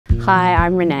Hi,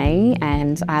 I'm Renee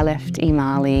and I left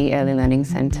Emali Early Learning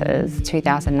Centres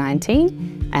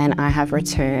 2019 and I have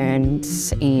returned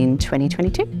in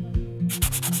 2022.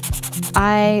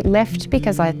 I left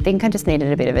because I think I just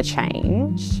needed a bit of a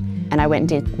change and I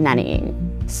went and did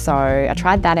nannying. So I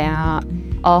tried that out.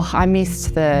 Oh, I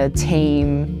missed the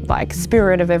team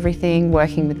spirit of everything,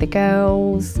 working with the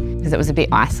girls, because it was a bit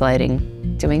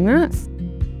isolating doing that.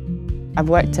 I've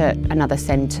worked at another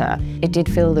centre. It did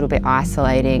feel a little bit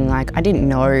isolating. I didn't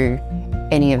know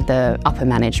any of the upper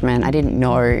management. I didn't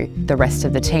know the rest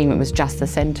of the team. It was just the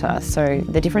centre. So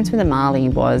the difference with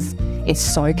Emali was it's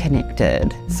so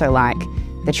connected. So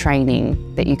the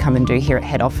training that you come and do here at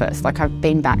head office, I've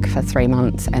been back for 3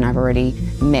 months and I've already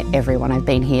met everyone. I've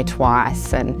been here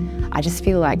twice and I just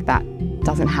feel like that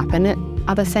doesn't happen at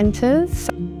other centres.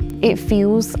 It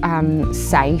feels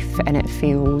safe and it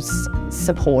feels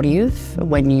supportive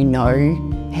when you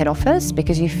know head office,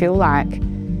 because you feel like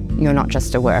you're not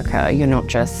just a worker, you're not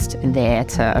just there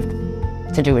to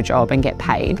do a job and get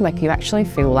paid. You actually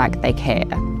feel like they care.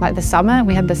 The summer,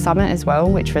 we had the summer as well,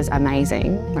 which was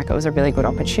amazing. It was a really good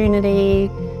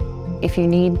opportunity. If you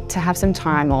need to have some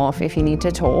time off, if you need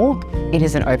to talk, it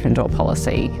is an open door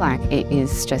policy. It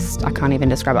is just, I can't even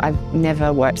describe it. I've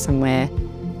never worked somewhere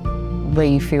where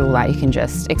you feel like you can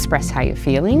just express how you're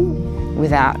feeling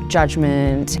without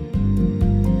judgment.